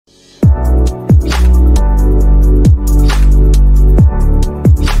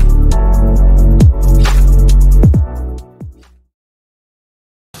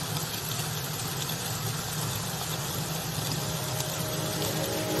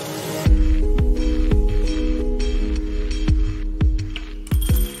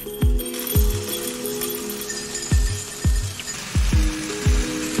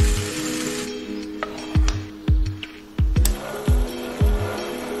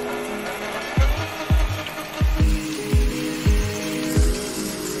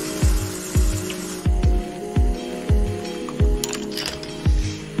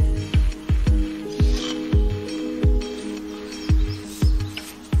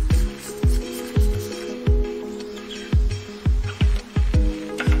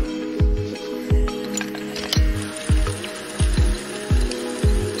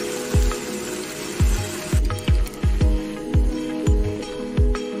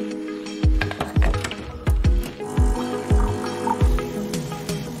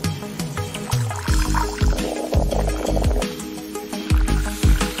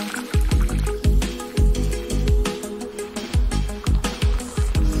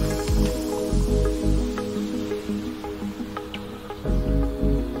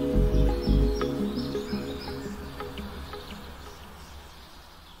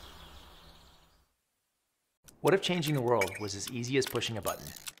What if changing the world was as easy as pushing a button?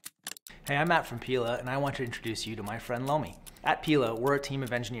 Hey, I'm Matt from Pila, and I want to introduce you to my friend Lomi. At Pila, we're a team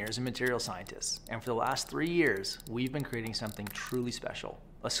of engineers and material scientists, and for the last 3 years, we've been creating something truly special,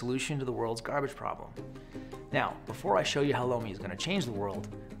 a solution to the world's garbage problem. Now, before I show you how Lomi is going to change the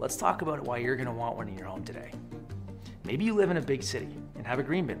world, let's talk about why you're going to want one in your home today. Maybe you live in a big city and have a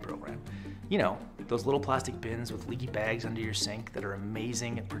green bin program. You know, those little plastic bins with leaky bags under your sink that are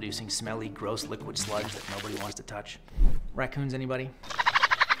amazing at producing smelly, gross liquid sludge that nobody wants to touch. Raccoons, anybody?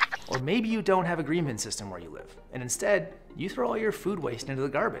 Or maybe you don't have a green bin system where you live, and instead, you throw all your food waste into the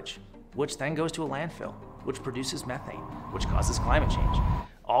garbage, which then goes to a landfill, which produces methane, which causes climate change,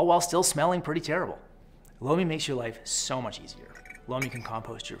 all while still smelling pretty terrible. Lomi makes your life so much easier. Lomi can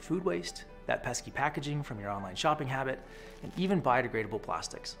compost your food waste, that pesky packaging from your online shopping habit, and even biodegradable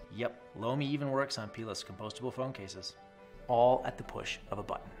plastics. Yep, Lomi even works on Pila's compostable phone cases, all at the push of a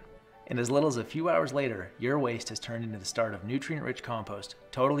button. And as little as a few hours later, your waste has turned into the start of nutrient-rich compost,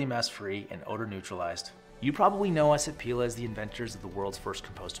 totally mess-free and odor-neutralized. You probably know us at Pila as the inventors of the world's first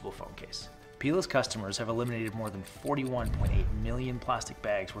compostable phone case. Pila's customers have eliminated more than 41.8 million plastic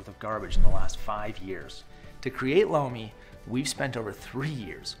bags worth of garbage in the last 5 years. To create Lomi, we've spent over 3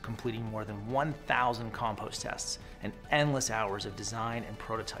 years completing more than 1,000 compost tests and endless hours of design and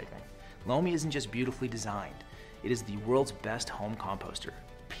prototyping. Lomi isn't just beautifully designed, it is the world's best home composter,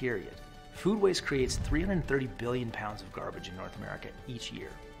 period. Food waste creates 330 billion pounds of garbage in North America each year.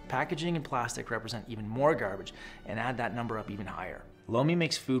 Packaging and plastic represent even more garbage and add that number up even higher. Lomi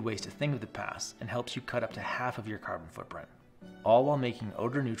makes food waste a thing of the past and helps you cut up to half of your carbon footprint, all while making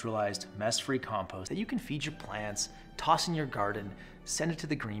odor-neutralized, mess-free compost that you can feed your plants, toss in your garden, send it to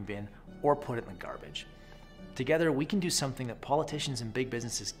the green bin, or put it in the garbage. Together, we can do something that politicians and big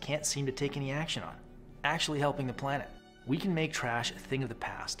businesses can't seem to take any action on, actually helping the planet. We can make trash a thing of the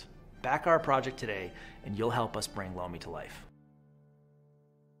past. Back our project today, and you'll help us bring Lomi to life.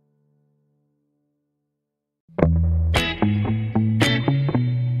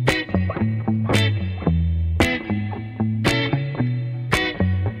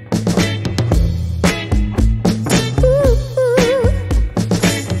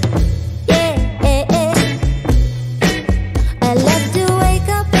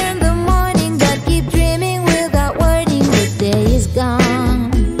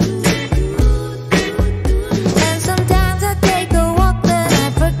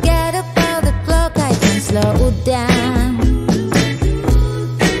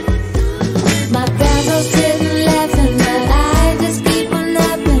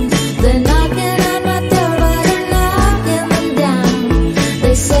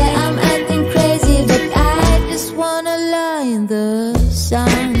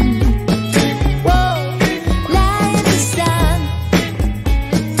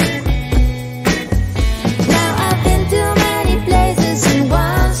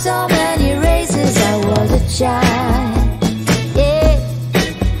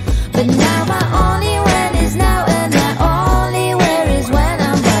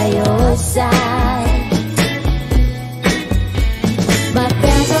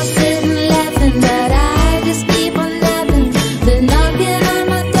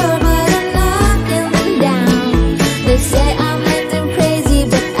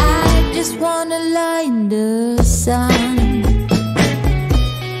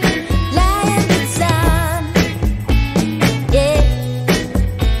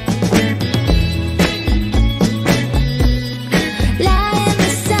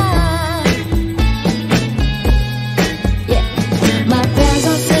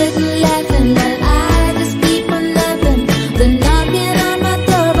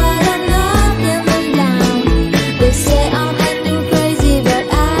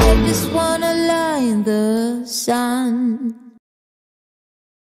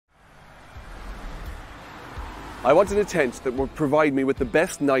 I wanted a tent that would provide me with the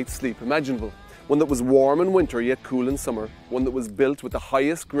best night's sleep imaginable. One that was warm in winter yet cool in summer. One that was built with the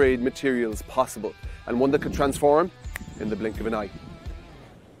highest grade materials possible. And one that could transform in the blink of an eye.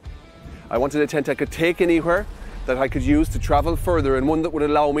 I wanted a tent I could take anywhere, that I could use to travel further, and one that would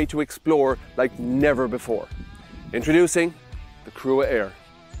allow me to explore like never before. Introducing the Crua AER.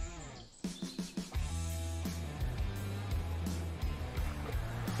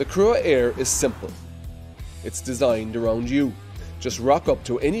 The Crua AER is simple. It's designed around you. Just rock up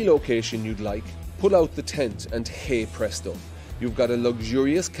to any location you'd like, pull out the tent, and hey presto, you've got a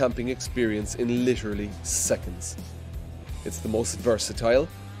luxurious camping experience in literally seconds. It's the most versatile,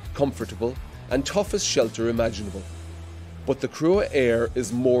 comfortable, and toughest shelter imaginable. But the Crua AER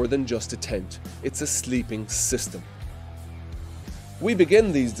is more than just a tent, it's a sleeping system. We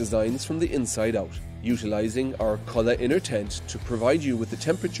begin these designs from the inside out. utilising our colour inner tent to provide you with the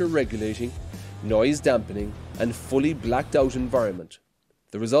temperature regulating, noise dampening and fully blacked out environment.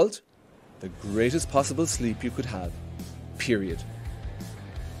 The result? The greatest possible sleep you could have. Period.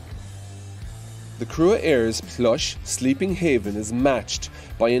 The Crua AER's plush sleeping haven is matched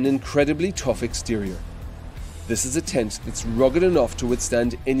by an incredibly tough exterior. This is a tent that's rugged enough to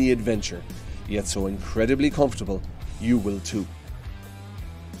withstand any adventure, yet so incredibly comfortable, you will too.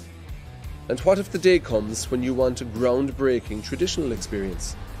 And what if the day comes when you want a groundbreaking traditional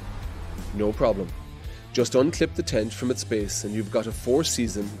experience? No problem. Just unclip the tent from its base and you've got a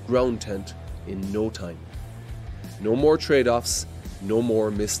 4-season ground tent in no time. No more trade-offs, no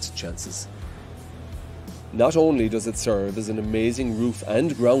more missed chances. Not only does it serve as an amazing roof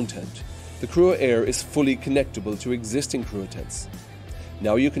and ground tent, the Crua AER is fully connectable to existing Crua tents.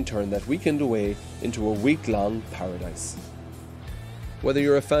 Now you can turn that weekend away into a week-long paradise. Whether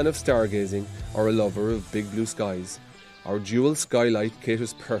you're a fan of stargazing or a lover of big blue skies, our dual skylight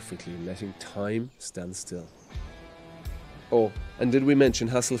caters perfectly, letting time stand still. Oh, and did we mention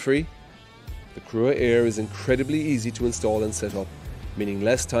hassle-free? The Crua AER is incredibly easy to install and set up, meaning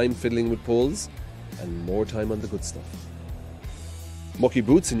less time fiddling with poles and more time on the good stuff. Mucky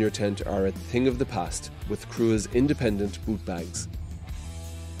boots in your tent are a thing of the past with Crua's independent boot bags.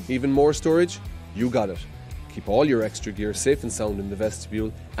 Even more storage? You got it. Keep all your extra gear safe and sound in the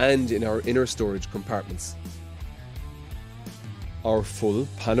vestibule and in our inner storage compartments. Our full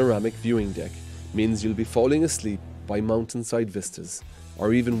panoramic viewing deck means you'll be falling asleep by mountainside vistas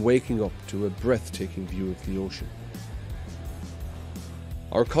or even waking up to a breathtaking view of the ocean.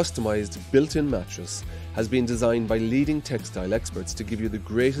 Our customised built-in mattress has been designed by leading textile experts to give you the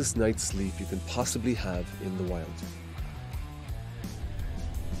greatest night's sleep you can possibly have in the wild.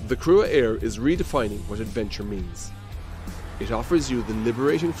 The Crua AER is redefining what adventure means. It offers you the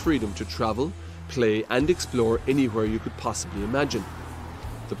liberating freedom to travel, play and explore anywhere you could possibly imagine.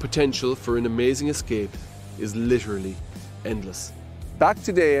 The potential for an amazing escape is literally endless. Back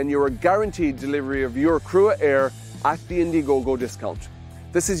today and you are guaranteed delivery of your Crua AER at the Indiegogo discount.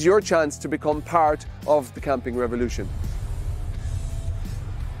 This is your chance to become part of the camping revolution.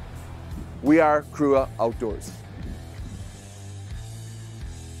 We are Crua Outdoors.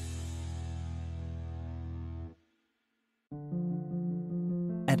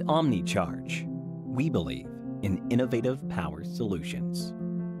 At Omni Charge, we believe in innovative power solutions.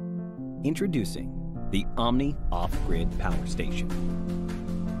 Introducing the Omni Off-Grid Power Station.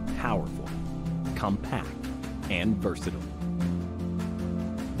 Powerful, compact, and versatile.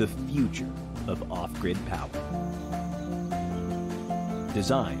 The future of off-grid power.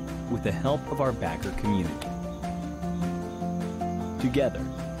 Designed with the help of our backer community. Together,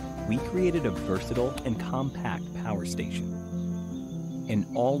 we created a versatile and compact power station. An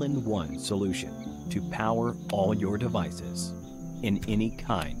all-in-one solution to power all your devices in any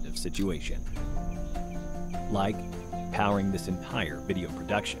kind of situation. Like powering this entire video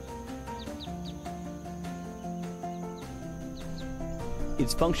production.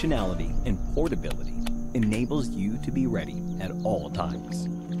 Its functionality and portability enables you to be ready at all times.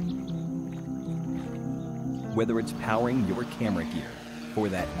 Whether it's powering your camera gear for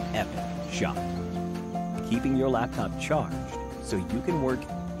that epic shot, keeping your laptop charged so you can work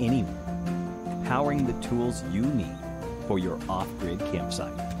anywhere, powering the tools you need for your off-grid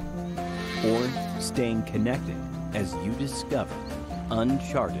campsite, or staying connected as you discover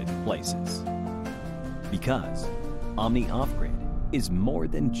uncharted places. Because Omni Off-Grid is more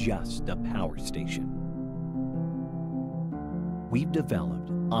than just a power station. We've developed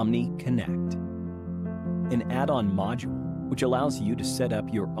Omni Connect, an add-on module which allows you to set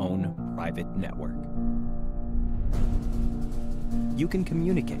up your own private network. You can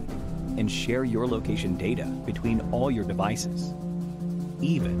communicate and share your location data between all your devices,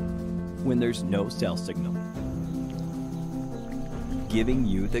 even when there's no cell signal, giving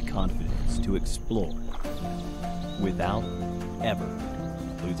you the confidence to explore without ever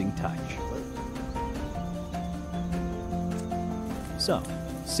losing touch. So,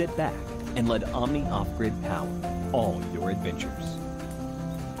 sit back and let Omni Off-Grid power all your adventures.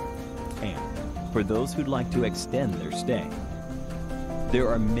 And for those who'd like to extend their stay, there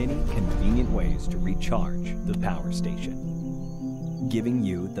are many convenient ways to recharge the power station, giving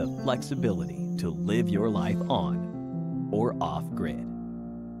you the flexibility to live your life on or off-grid.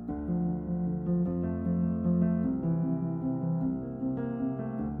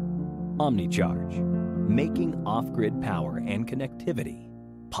 OmniCharge, making off-grid power and connectivity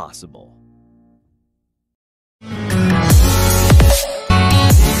possible.